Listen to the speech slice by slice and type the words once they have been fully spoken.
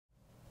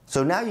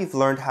So now you've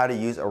learned how to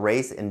use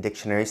arrays and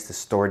dictionaries to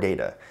store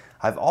data.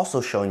 I've also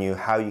shown you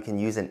how you can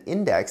use an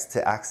index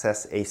to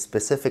access a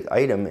specific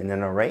item in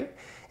an array,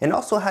 and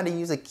also how to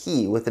use a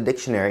key with a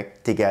dictionary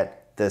to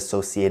get the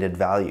associated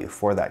value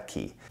for that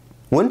key.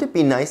 Wouldn't it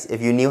be nice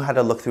if you knew how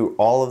to look through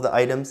all of the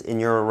items in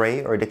your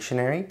array or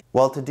dictionary?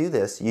 Well, to do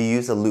this, you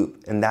use a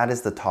loop, and that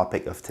is the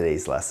topic of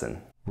today's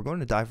lesson. We're going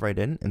to dive right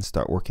in and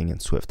start working in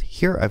Swift.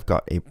 Here I've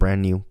got a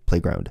brand new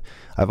playground.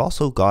 I've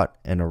also got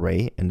an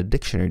array and a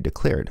dictionary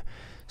declared.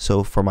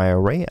 So for my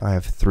array, I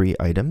have 3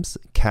 items,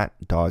 cat,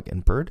 dog,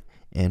 and bird.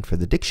 And for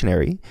the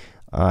dictionary,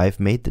 I've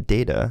made the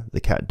data,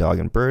 the cat, dog,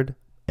 and bird.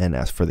 And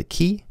as for the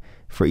key,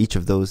 for each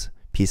of those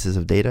pieces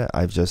of data,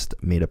 I've just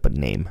made up a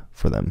name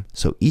for them.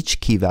 So each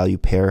key value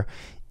pair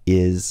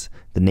is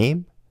the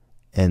name,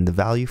 and the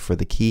value for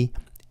the key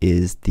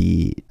is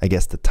the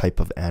type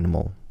of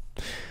animal.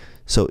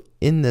 So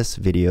in this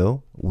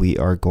video, we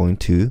are going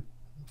to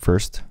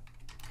first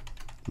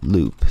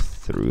loop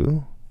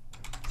through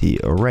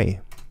the array.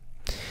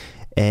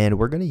 And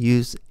we're going to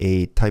use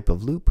a type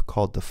of loop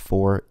called the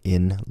for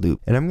in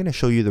loop. And I'm going to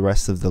show you the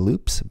rest of the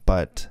loops,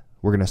 but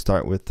we're going to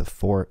start with the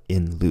for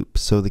in loop.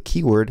 So the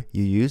keyword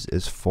you use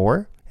is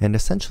for, and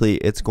essentially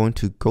it's going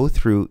to go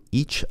through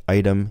each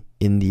item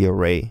in the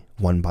array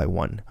one by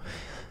one.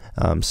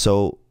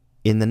 So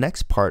in the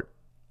next part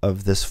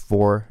of this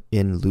for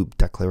in loop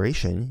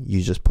declaration,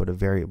 you just put a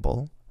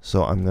variable.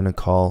 So I'm going to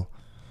call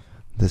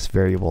this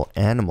variable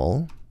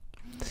animal,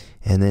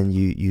 and then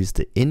you use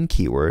the in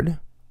keyword,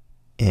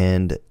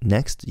 and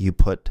next you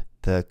put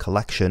the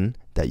collection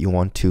that you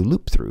want to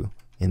loop through.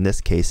 In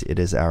this case, it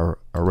is our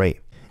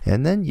array.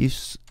 And then you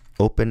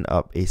open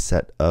up a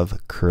set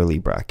of curly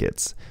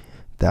brackets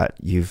that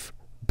you've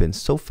been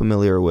so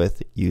familiar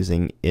with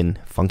using in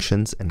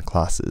functions and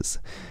classes.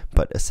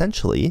 But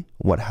essentially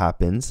what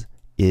happens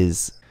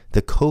is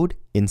the code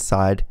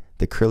inside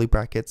the curly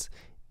brackets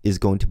is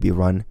going to be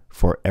run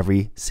for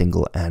every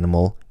single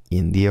animal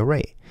in the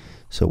array.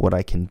 So what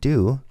I can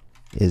do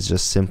is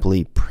just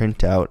simply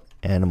print out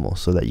animal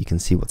so that you can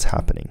see what's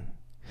happening.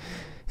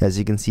 As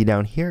you can see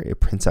down here, it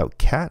prints out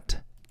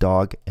cat,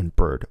 dog, and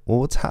bird. Well,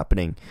 what's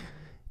happening?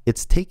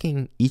 It's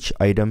taking each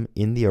item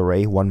in the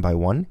array one by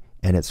one,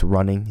 and it's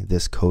running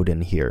this code in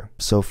here.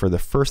 So for the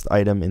first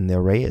item in the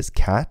array is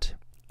cat,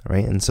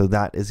 right? And so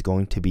that is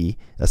going to be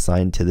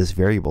assigned to this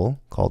variable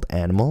called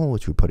animal,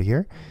 which we put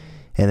here.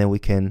 And then we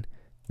can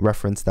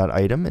reference that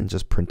item and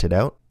just print it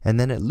out. And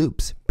then it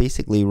loops,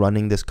 basically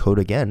running this code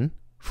again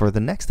for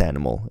the next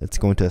animal. It's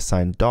going to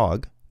assign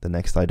dog, the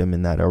next item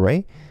in that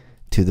array,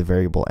 to the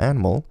variable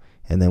animal,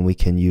 and then we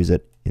can use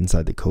it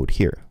inside the code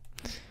here.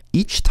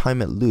 Each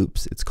time it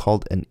loops, it's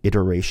called an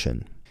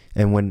iteration.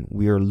 And when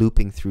we are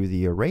looping through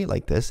the array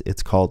like this,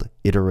 it's called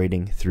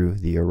iterating through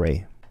the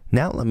array.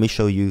 Now let me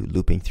show you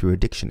looping through a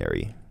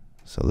dictionary.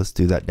 So let's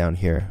do that down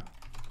here.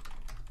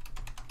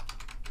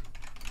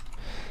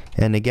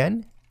 And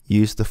again,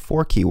 use the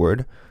for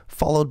keyword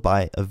followed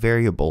by a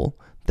variable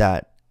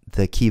that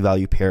the key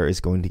value pair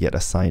is going to get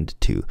assigned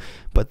to.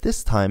 But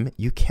this time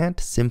you can't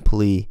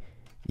simply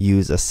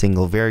use a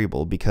single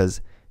variable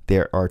because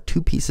there are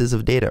 2 pieces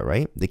of data,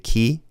 right? The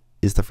key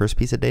is the first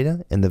piece of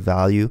data and the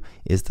value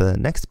is the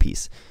next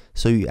piece.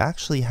 So you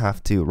actually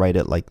have to write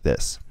it like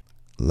this.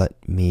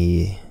 Let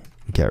me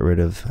get rid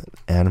of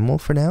animal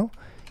for now.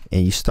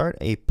 And you start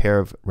a pair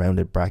of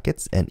rounded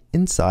brackets, and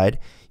inside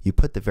you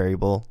put the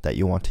variable that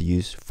you want to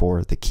use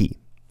for the key.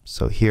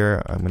 So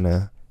here I'm going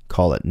to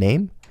call it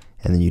name,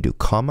 and then you do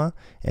comma,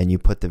 and you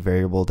put the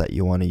variable that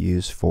you want to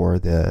use for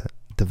the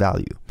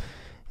value.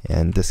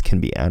 And this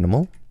can be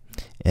animal.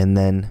 And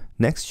then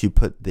next you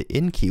put the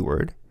in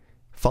keyword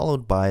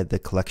followed by the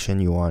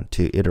collection you want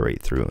to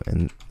iterate through.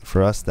 And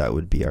for us, that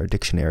would be our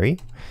dictionary.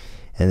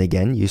 And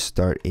again, you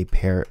start a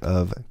pair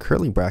of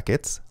curly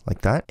brackets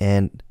like that.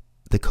 And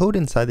the code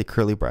inside the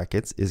curly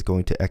brackets is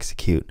going to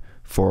execute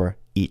for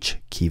each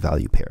key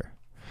value pair.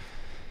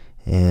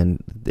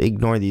 And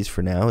ignore these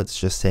for now. It's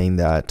just saying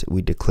that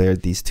we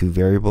declared these 2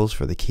 variables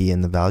for the key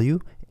and the value,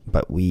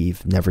 but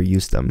we've never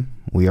used them.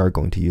 We are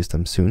going to use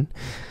them soon.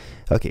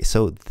 Okay,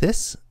 so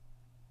this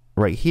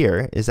right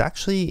here is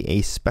actually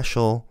a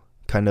special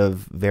kind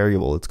of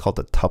variable. It's called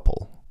a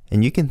tuple.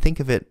 And you can think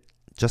of it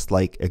just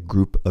like a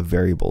group of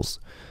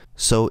variables.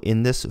 So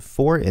in this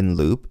for in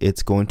loop,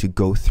 it's going to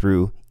go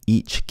through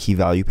each key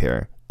value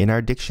pair. In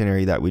our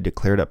dictionary that we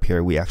declared up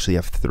here, we actually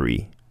have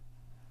 3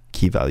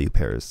 key value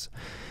pairs.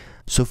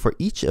 So for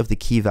each of the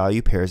key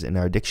value pairs in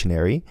our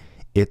dictionary,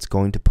 it's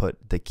going to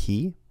put the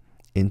key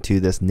into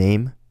this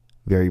name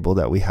variable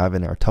that we have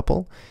in our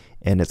tuple,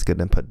 and it's going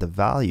to put the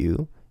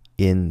value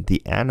in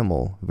the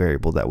animal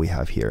variable that we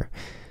have here.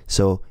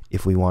 So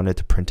if we wanted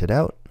to print it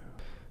out,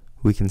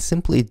 we can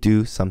simply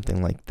do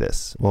something like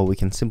this. Well, we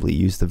can simply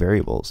use the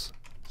variables.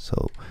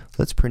 So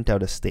let's print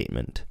out a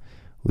statement.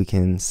 We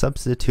can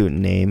substitute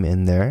name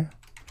in there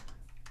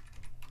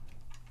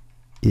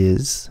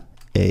is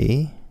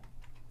a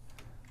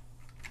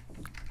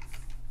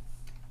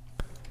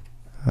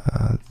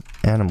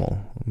animal.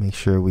 Make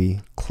sure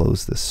we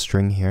close this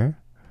string here,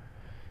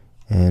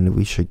 and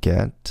we should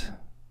get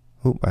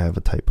oh, I have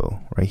a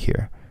typo right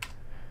here.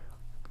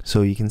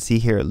 So you can see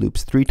here it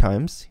loops 3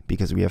 times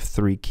because we have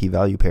 3 key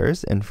value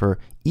pairs, and for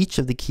each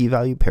of the key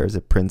value pairs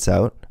it prints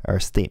out our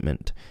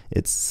statement.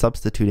 It's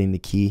substituting the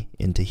key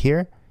into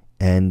here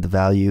and the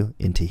value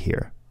into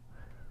here.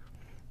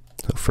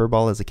 So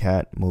Furball is a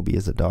cat, Moby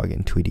is a dog,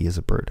 and Tweety is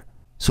a bird.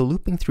 So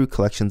looping through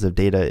collections of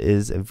data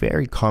is a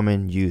very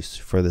common use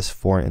for this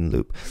for in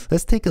loop.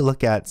 Let's take a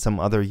look at some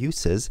other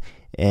uses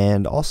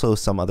and also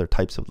some other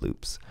types of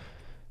loops.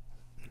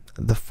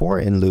 The for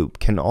in loop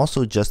can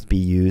also just be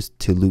used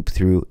to loop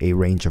through a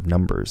range of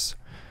numbers.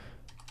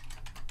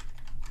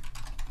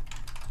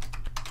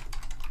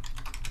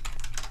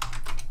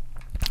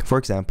 For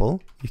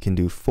example, you can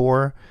do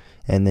for,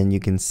 and then you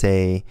can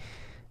say,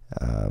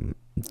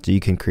 you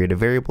can create a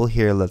variable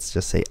here, let's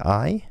just say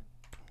I,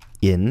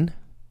 in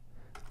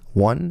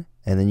 1,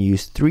 and then you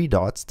use 3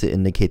 dots to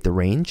indicate the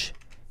range,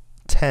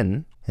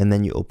 10, and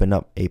then you open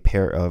up a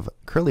pair of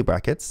curly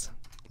brackets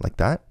like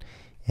that,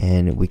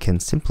 and we can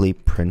simply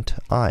print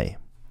I.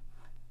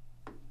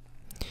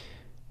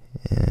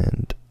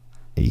 And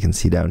you can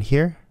see down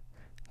here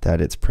that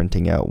it's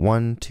printing out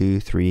 1, 2,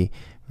 3,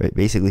 right?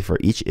 Basically for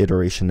each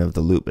iteration of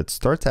the loop, it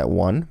starts at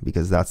 1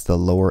 because that's the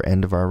lower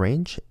end of our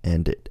range,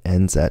 and it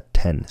ends at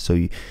 10. So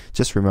you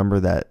just remember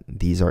that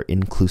these are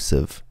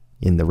inclusive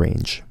in the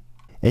range.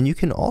 And you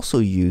can also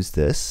use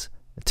this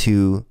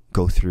to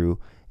go through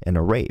an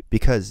array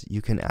because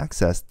you can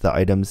access the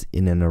items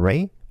in an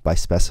array by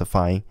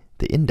specifying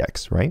the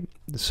index, right?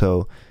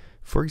 So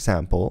for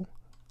example,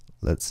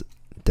 let's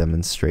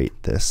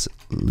demonstrate this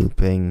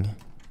looping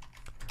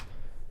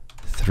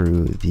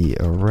through the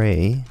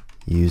array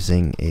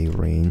using a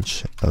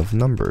range of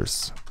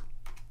numbers.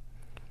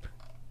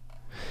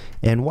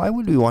 And why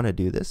would we want to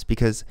do this?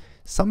 Because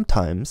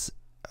sometimes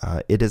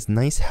it is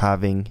nice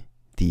having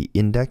the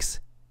index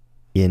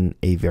in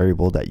a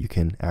variable that you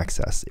can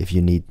access if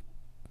you need,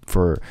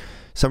 for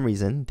some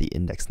reason, the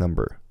index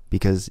number.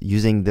 Because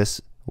using this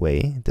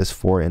way, this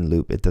for in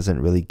loop, it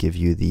doesn't really give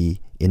you the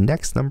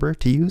index number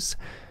to use.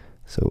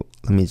 So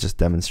let me just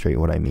demonstrate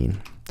what I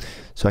mean.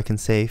 So I can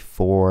say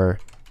for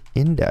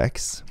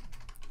index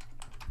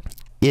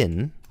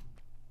in,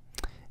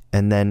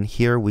 and then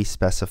here we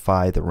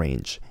specify the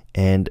range.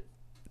 And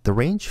the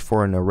range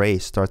for an array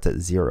starts at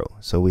 0.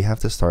 So we have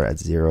to start at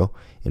 0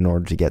 in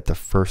order to get the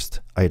first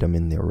item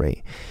in the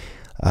array.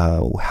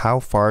 How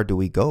far do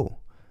we go?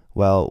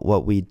 Well,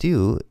 what we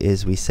do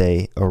is we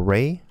say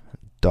array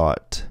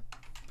dot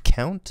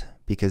count,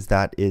 because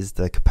that is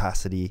the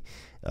capacity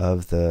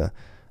of the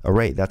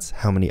array. That's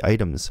how many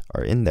items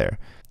are in there.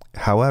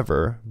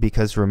 However,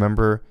 because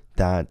remember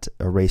that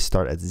arrays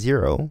start at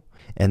 0,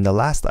 and the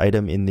last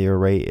item in the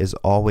array is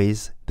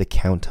always the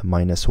count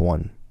minus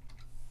 1.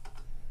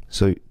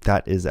 So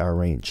that is our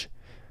range.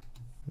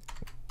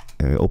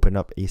 And we open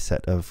up a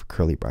set of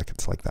curly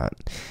brackets like that.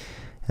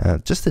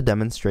 Just to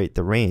demonstrate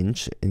the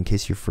range, in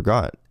case you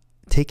forgot,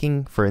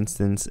 taking, for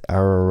instance,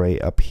 our array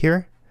up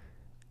here,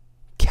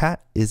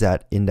 cat is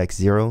at index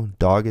 0,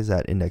 dog is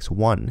at index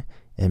 1,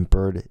 and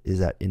bird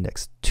is at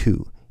index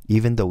 2,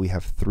 even though we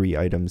have 3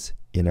 items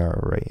in our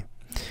array.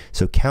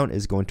 So count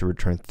is going to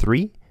return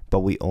 3, but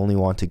we only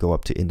want to go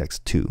up to index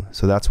 2.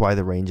 So that's why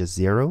the range is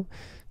 0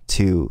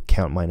 to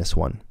count minus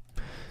 1.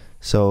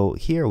 So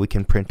here we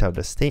can print out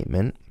a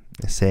statement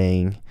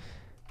saying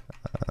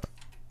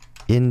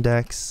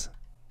index,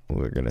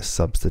 we're going to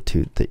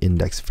substitute the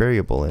index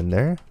variable in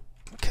there,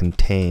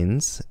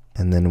 contains,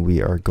 and then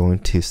we are going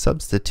to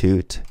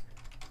substitute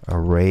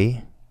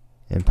array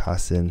and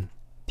pass in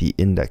the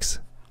index.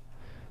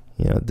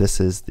 You know, this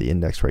is the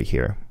index right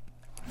here.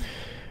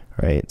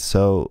 Right,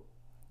 so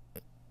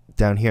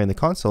down here in the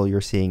console,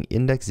 you're seeing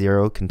index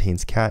 0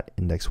 contains cat,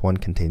 index 1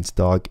 contains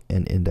dog,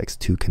 and index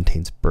 2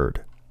 contains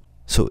bird.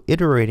 So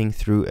iterating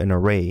through an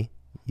array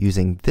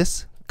using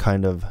this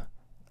kind of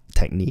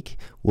technique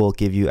will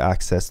give you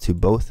access to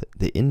both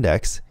the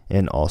index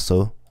and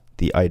also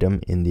the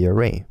item in the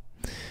array.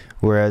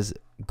 Whereas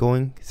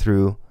going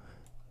through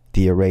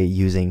the array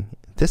using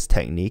this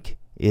technique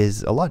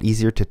is a lot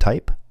easier to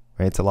type,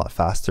 right? It's a lot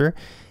faster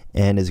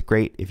and is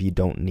great if you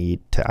don't need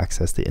to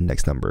access the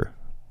index number.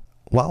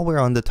 While we're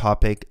on the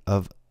topic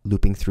of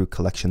looping through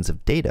collections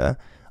of data,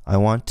 I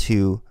want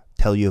to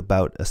tell you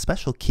about a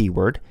special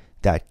keyword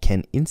that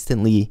can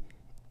instantly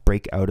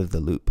break out of the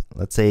loop.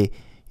 Let's say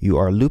you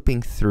are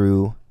looping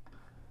through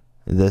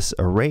this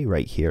array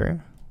right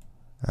here.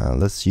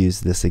 Let's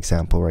use this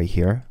example right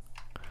here.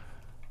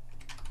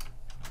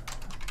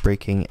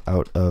 Breaking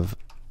out of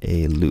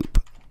a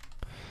loop.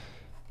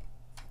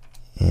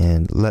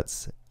 And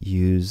let's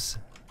use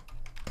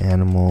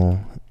animal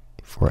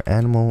for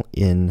animal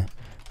in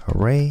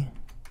array.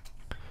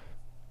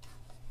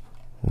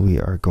 We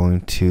are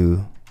going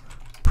to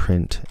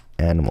print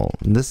animal.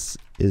 And this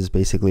is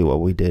basically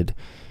what we did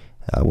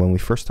when we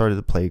first started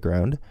the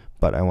playground,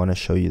 but I want to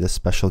show you this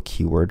special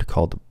keyword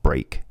called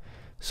break.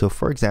 So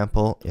for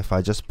example, if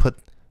I just put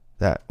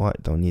that, well,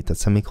 I don't need that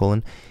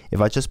semicolon.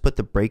 If I just put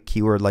the break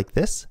keyword like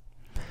this,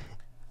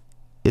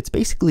 it's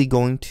basically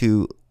going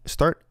to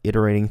start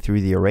iterating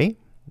through the array,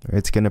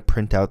 It's going to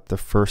print out the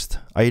first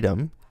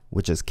item,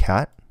 which is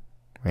cat,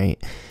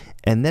 right?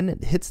 And then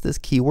it hits this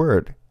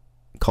keyword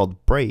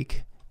called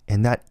break,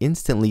 and that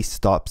instantly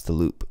stops the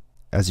loop.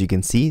 As you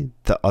can see,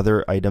 the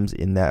other items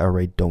in that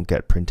array don't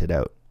get printed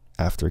out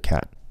after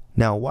cat.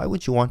 Now, why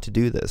would you want to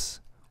do this?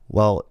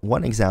 Well,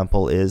 one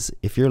example is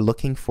if you're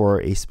looking for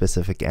a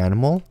specific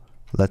animal,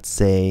 let's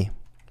say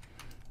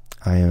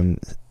I am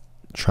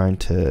trying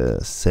to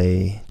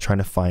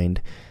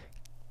find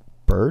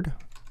bird.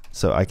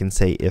 So I can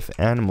say if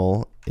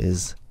animal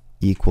is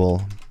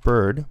equal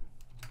bird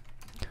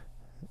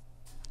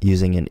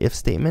using an if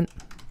statement,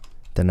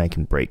 then I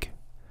can break.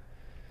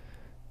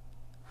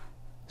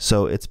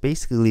 So it's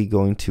basically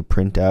going to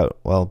print out,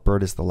 well,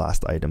 bird is the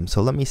last item.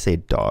 So let me say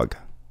dog.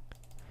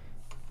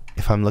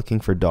 If I'm looking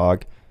for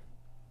dog,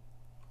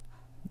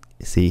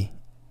 see,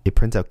 it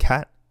prints out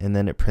cat, and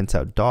then it prints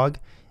out dog,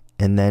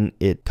 and then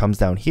it comes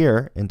down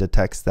here and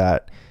detects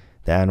that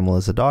the animal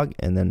is a dog,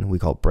 and then we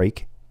call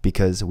break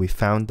because we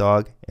found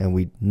dog and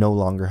we no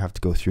longer have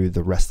to go through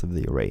the rest of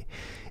the array.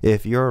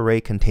 If your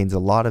array contains a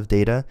lot of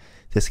data,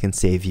 this can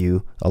save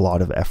you a lot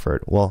of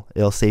effort. Well,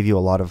 it'll save you a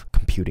lot of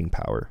computing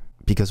power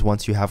because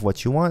once you have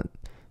what you want,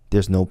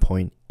 there's no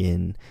point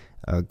in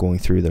going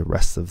through the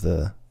rest of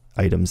the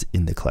items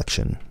in the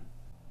collection.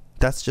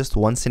 That's just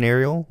one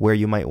scenario where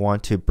you might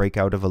want to break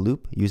out of a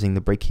loop using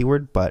the break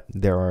keyword, but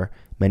there are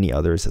many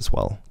others as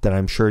well that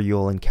I'm sure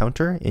you'll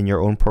encounter in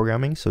your own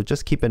programming. So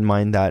just keep in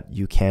mind that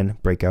you can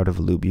break out of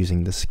a loop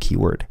using this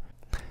keyword.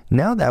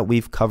 Now that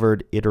we've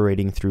covered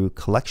iterating through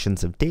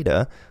collections of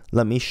data,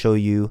 let me show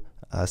you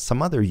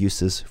some other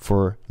uses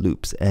for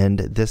loops. And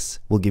this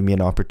will give me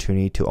an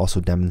opportunity to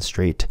also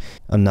demonstrate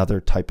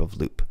another type of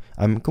loop.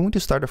 I'm going to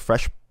start a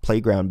fresh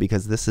playground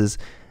because this is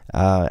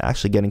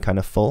actually getting kind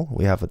of full.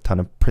 We have a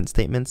ton of print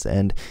statements,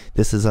 and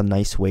this is a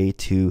nice way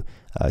to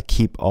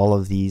keep all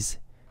of these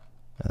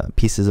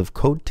pieces of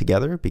code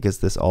together because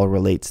this all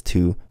relates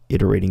to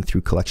iterating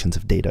through collections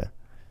of data.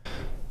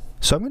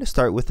 So I'm going to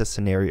start with a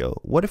scenario.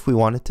 What if we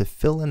wanted to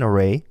fill an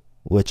array,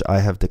 which I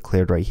have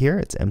declared right here,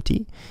 it's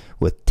empty,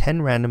 with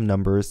 10 random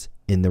numbers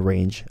in the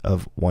range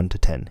of 1 to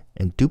 10,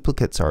 and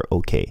duplicates are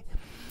okay.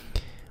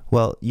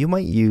 Well, you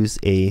might use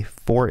a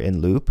for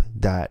in loop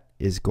that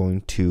is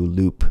going to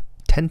loop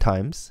 10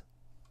 times,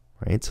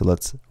 right? So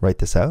let's write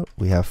this out.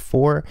 We have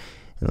for,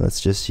 and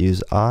let's just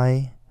use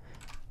I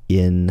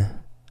in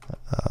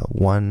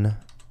 1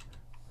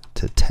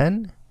 to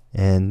 10,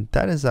 and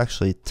that is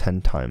actually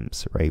 10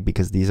 times, right?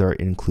 Because these are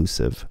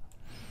inclusive.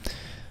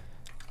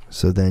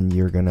 So then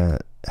you're gonna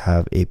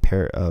have a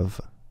pair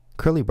of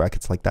curly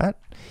brackets like that,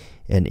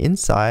 and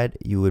inside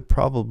you would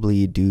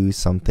probably do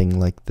something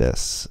like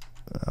this.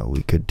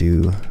 We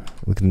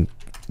can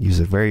use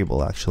a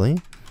variable actually.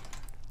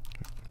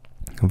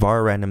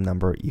 Var random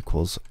number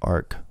equals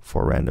arc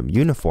for random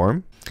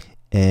uniform,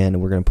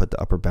 and we're going to put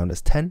the upper bound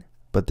as 10,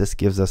 but this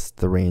gives us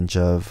the range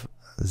of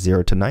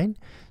 0 to 9,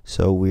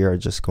 so we are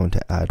just going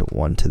to add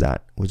 1 to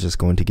that, which is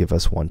going to give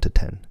us 1 to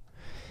 10.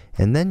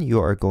 And then you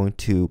are going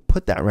to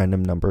put that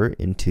random number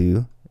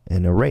into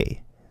an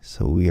array.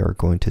 So we are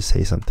going to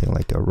say something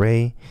like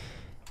array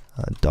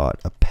dot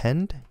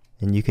append,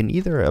 and you can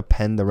either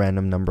append the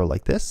random number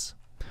like this,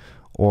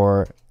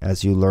 or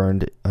as you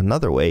learned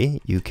another way,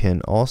 you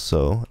can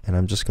also, and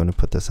I'm just going to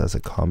put this as a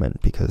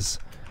comment because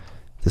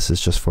this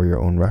is just for your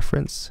own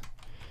reference,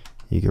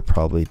 you could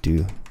probably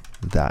do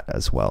that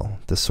as well,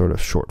 this sort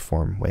of short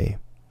form way.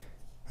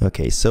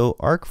 Okay, so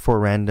arc for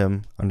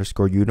random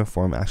underscore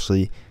uniform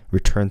actually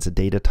returns a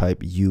data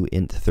type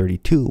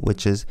uint32,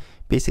 which is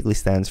basically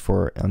stands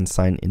for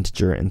unsigned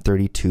integer, and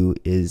 32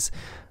 is,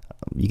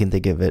 you can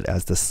think of it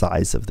as the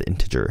size of the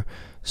integer.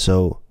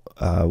 So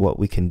what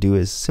we can do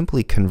is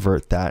simply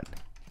convert that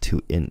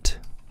to int,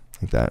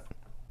 like that.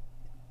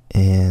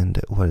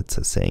 And what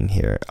it's saying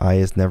here, I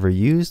is never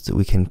used,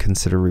 we can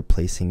consider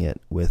replacing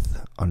it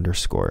with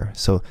underscore.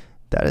 So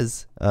that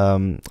is a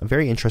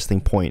very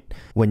interesting point.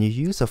 When you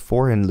use a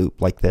for in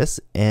loop like this,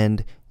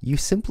 and you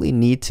simply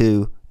need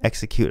to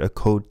execute a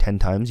code 10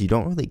 times, you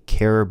don't really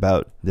care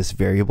about this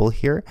variable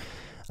here.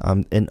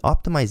 An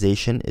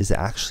optimization is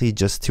actually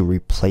just to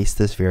replace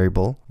this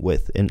variable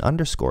with an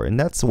underscore, and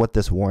that's what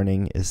this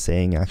warning is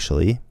saying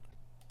actually.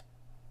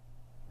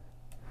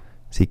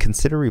 See,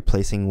 consider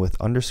replacing with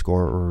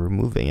underscore or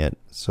removing it.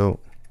 So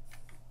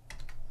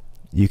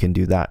you can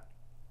do that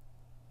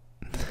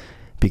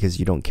because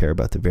you don't care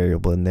about the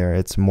variable in there.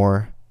 It's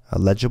more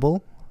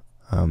legible.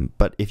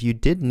 But if you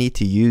did need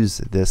to use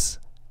this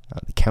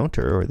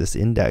counter or this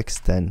index,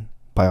 then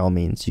by all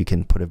means you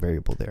can put a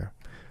variable there.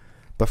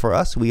 But for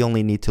us, we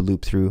only need to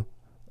loop through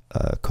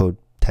code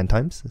 10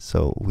 times,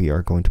 so we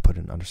are going to put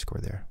an underscore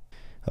there.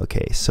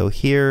 Okay, so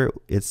here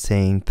it's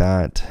saying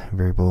that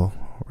variable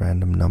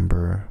random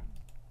number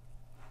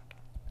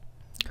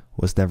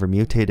was never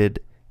mutated.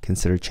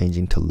 Consider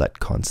changing to let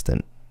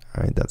constant.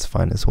 All right, that's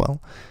fine as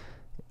well.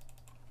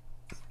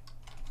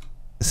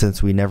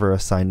 Since we never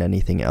assigned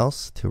anything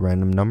else to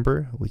random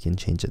number, we can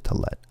change it to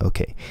let.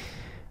 Okay,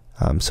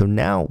 so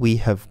now we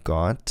have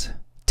got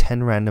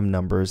 10 random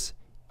numbers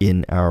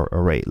in our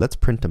array. Let's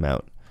print them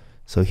out.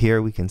 So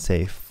here we can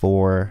say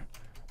for,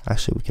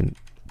 actually we can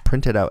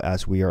print it out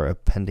as we are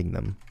appending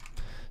them.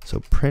 So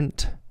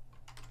print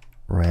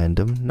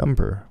random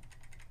number.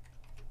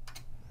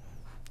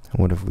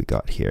 What have we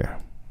got here?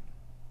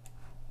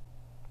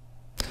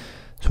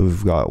 So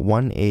we've got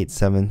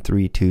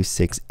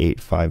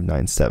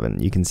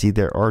 187326857. You can see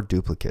there are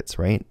duplicates,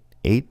 right?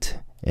 8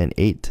 and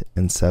 8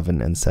 and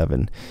 7 and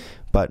 7.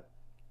 But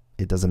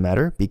it doesn't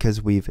matter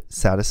because we've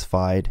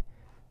satisfied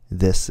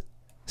this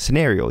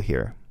scenario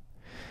here.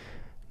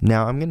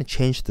 Now I'm going to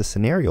change the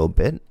scenario a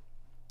bit.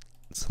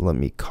 So let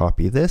me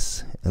copy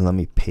this and let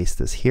me paste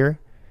this here.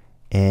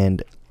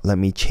 And let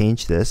me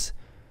change this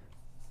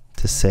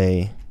to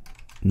say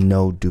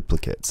no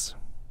duplicates.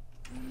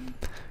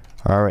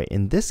 All right,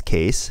 in this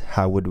case,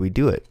 how would we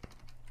do it?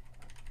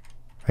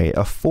 Right,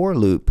 a for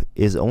loop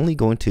is only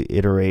going to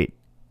iterate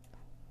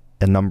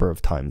a number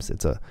of times.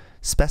 It's a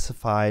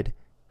specified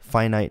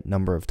finite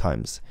number of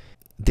times.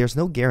 There's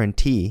no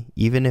guarantee,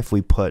 even if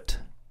we put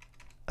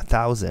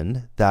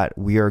 1,000, that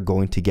we are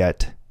going to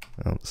get,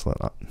 oh, let's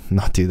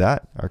not do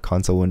that. Our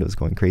console window is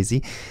going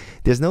crazy.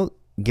 There's no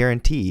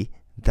guarantee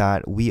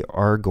that we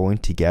are going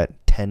to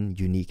get 10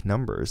 unique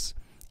numbers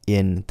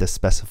in the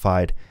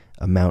specified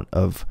amount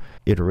of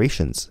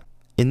iterations.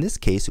 In this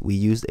case, we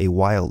used a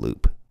while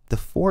loop. The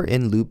for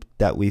in loop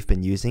that we've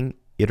been using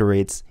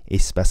iterates a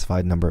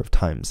specified number of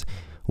times,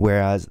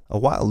 whereas a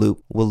while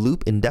loop will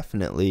loop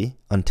indefinitely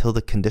until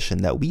the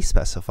condition that we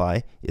specify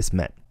is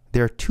met.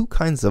 There are two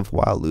kinds of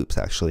while loops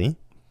actually,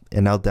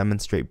 and I'll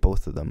demonstrate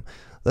both of them.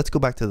 Let's go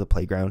back to the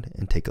playground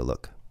and take a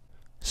look.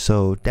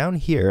 So down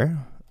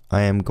here,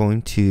 I am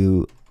going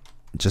to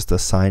just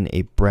assign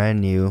a brand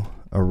new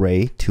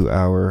array to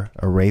our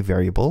array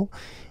variable.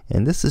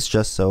 And this is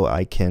just so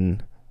I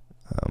can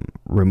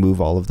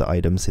remove all of the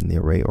items in the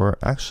array, or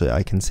actually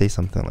I can say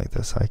something like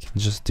this. I can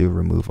just do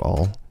remove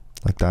all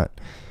like that.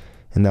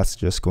 And that's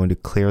just going to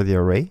clear the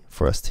array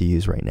for us to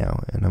use right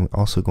now. And I'm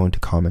also going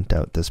to comment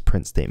out this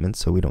print statement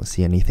so we don't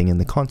see anything in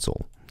the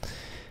console.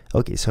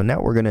 Okay, so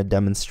now we're going to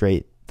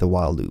demonstrate the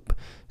while loop.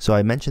 So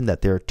I mentioned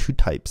that there are two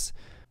types.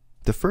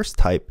 The first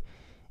type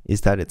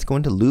is that it's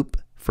going to loop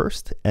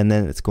first and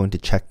then it's going to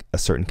check a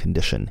certain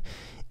condition.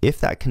 If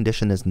that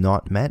condition is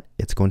not met,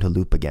 it's going to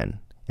loop again,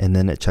 and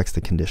then it checks the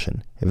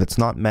condition. If it's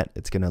not met,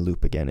 it's going to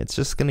loop again. It's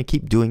just going to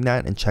keep doing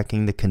that and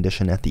checking the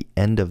condition at the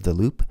end of the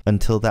loop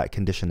until that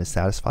condition is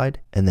satisfied,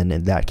 and then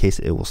in that case,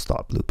 it will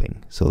stop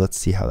looping. So let's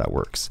see how that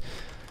works.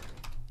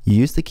 You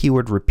use the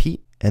keyword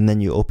repeat, and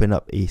then you open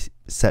up a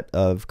set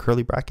of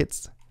curly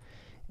brackets,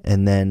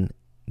 and then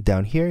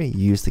down here, you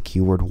use the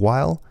keyword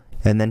while,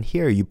 and then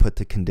here you put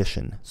the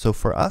condition. So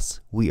for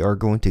us, we are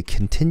going to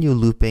continue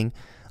looping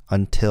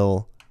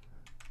until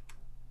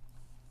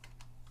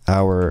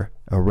our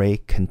array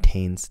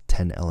contains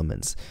 10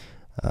 elements.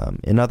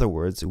 In other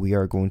words, we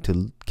are going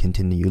to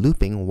continue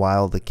looping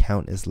while the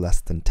count is less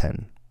than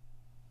 10.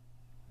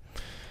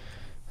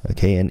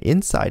 Okay, and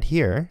inside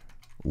here,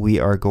 we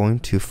are going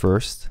to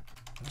first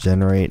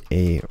generate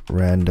a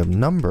random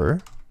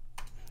number,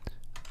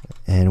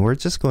 and we're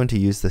just going to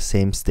use the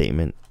same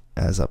statement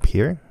as up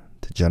here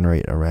to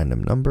generate a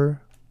random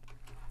number,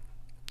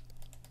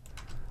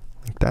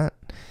 like that.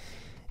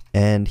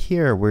 And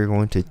here we're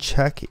going to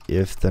check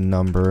if the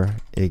number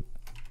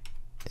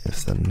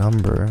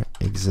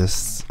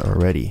exists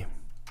already.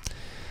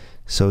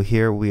 So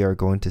here we are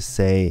going to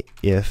say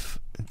if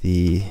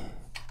the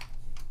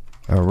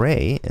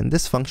array, and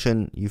this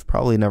function you've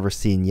probably never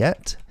seen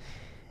yet,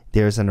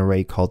 there's an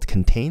array called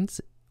contains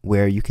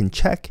where you can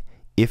check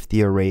if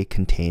the array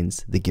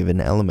contains the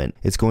given element.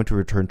 It's going to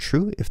return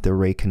true if the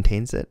array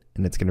contains it,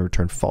 and it's going to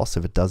return false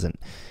if it doesn't.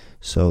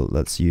 So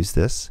let's use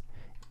this.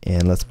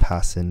 And let's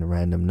pass in a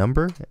random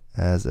number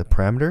as a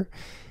parameter.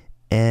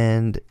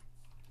 And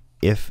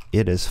if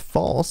it is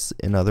false,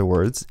 in other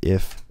words,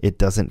 if it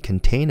doesn't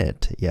contain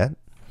it yet,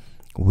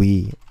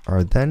 we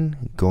are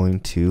then going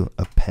to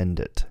append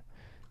it,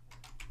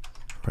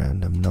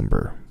 random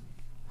number.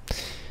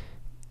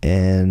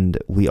 And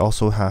we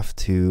also have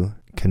to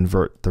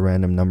convert the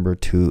random number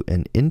to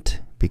an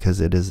int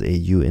because it is a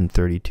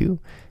uint32.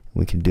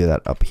 We can do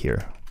that up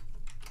here.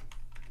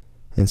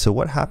 And so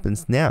what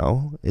happens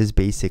now is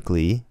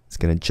basically it's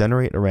going to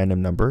generate a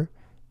random number,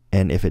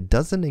 and if it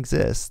doesn't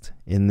exist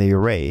in the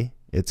array,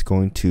 it's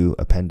going to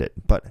append it.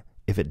 But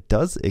if it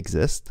does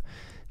exist,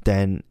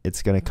 then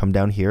it's going to come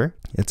down here.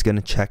 It's going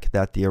to check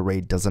that the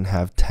array doesn't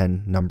have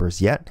 10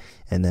 numbers yet,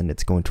 and then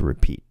it's going to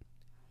repeat.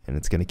 And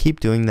it's going to keep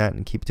doing that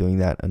and keep doing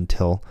that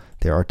until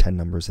there are 10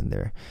 numbers in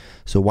there.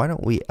 So why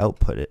don't we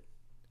output it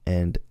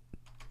and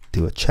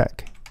do a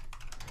check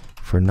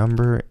for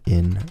number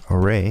in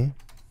array,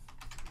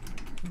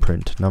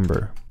 print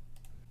number.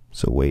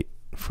 So wait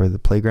for the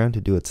playground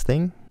to do its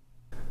thing.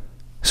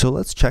 So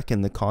let's check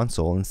in the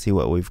console and see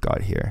what we've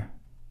got here.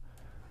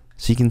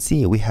 So you can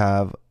see we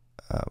have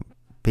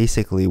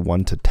basically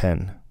 1 to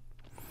 10.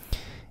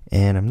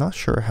 And I'm not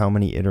sure how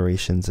many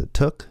iterations it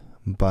took,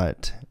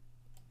 but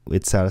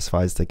it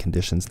satisfies the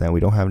conditions now. We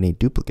don't have any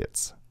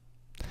duplicates.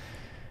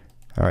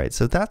 All right,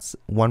 so that's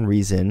one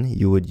reason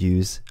you would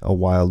use a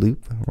while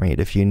loop, right?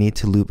 If you need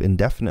to loop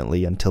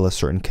indefinitely until a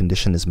certain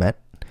condition is met,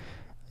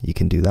 you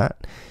can do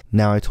that.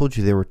 Now, I told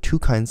you there were two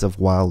kinds of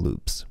while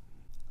loops.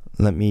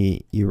 Let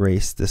me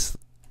erase this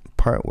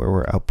part where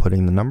we're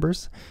outputting the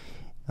numbers.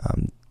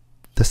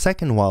 The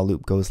second while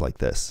loop goes like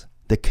this.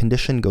 The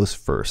condition goes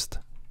first.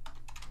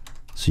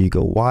 So you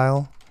go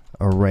while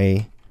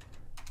array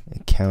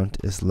count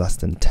is less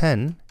than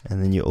 10,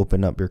 and then you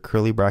open up your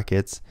curly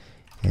brackets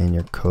and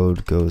your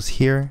code goes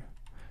here.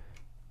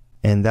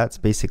 And that's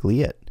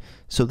basically it.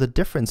 So the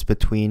difference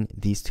between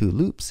these two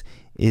loops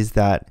is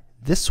that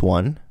this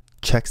one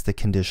checks the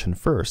condition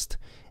first,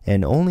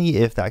 and only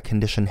if that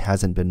condition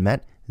hasn't been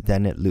met,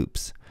 then it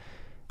loops.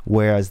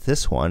 Whereas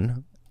this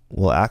one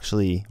will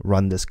actually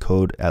run this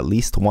code at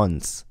least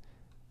once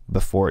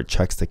before it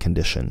checks the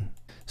condition.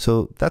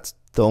 So that's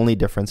the only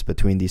difference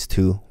between these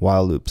two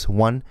while loops.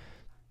 One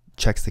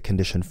checks the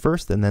condition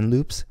first and then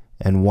loops,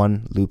 and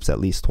one loops at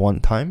least one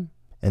time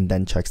and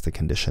then checks the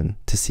condition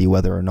to see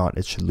whether or not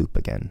it should loop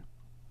again.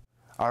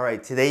 All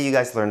right, today you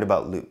guys learned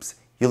about loops.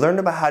 You learned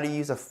about how to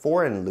use a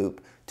for-in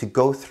loop to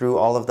go through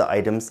all of the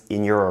items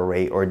in your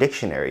array or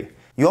dictionary.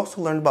 You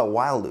also learned about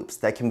while loops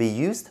that can be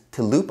used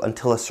to loop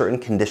until a certain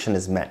condition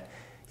is met.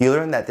 You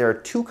learned that there are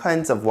two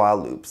kinds of while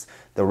loops: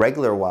 the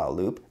regular while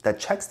loop that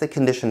checks the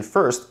condition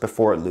first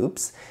before it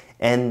loops,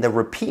 and the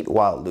repeat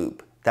while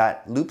loop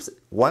that loops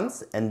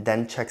once and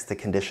then checks the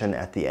condition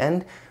at the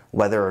end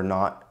whether or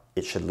not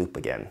it should loop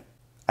again.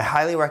 I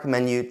highly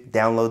recommend you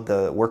download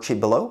the worksheet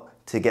below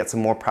to get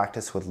some more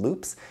practice with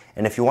loops.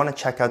 And if you want to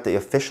check out the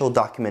official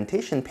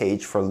documentation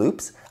page for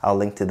loops, I'll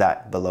link to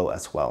that below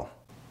as well.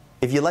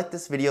 If you like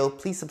this video,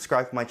 please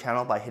subscribe to my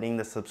channel by hitting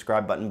the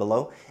subscribe button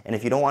below. And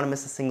if you don't want to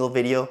miss a single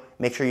video,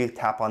 make sure you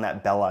tap on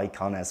that bell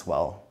icon as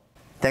well.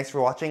 Thanks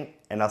for watching,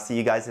 and I'll see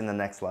you guys in the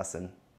next lesson.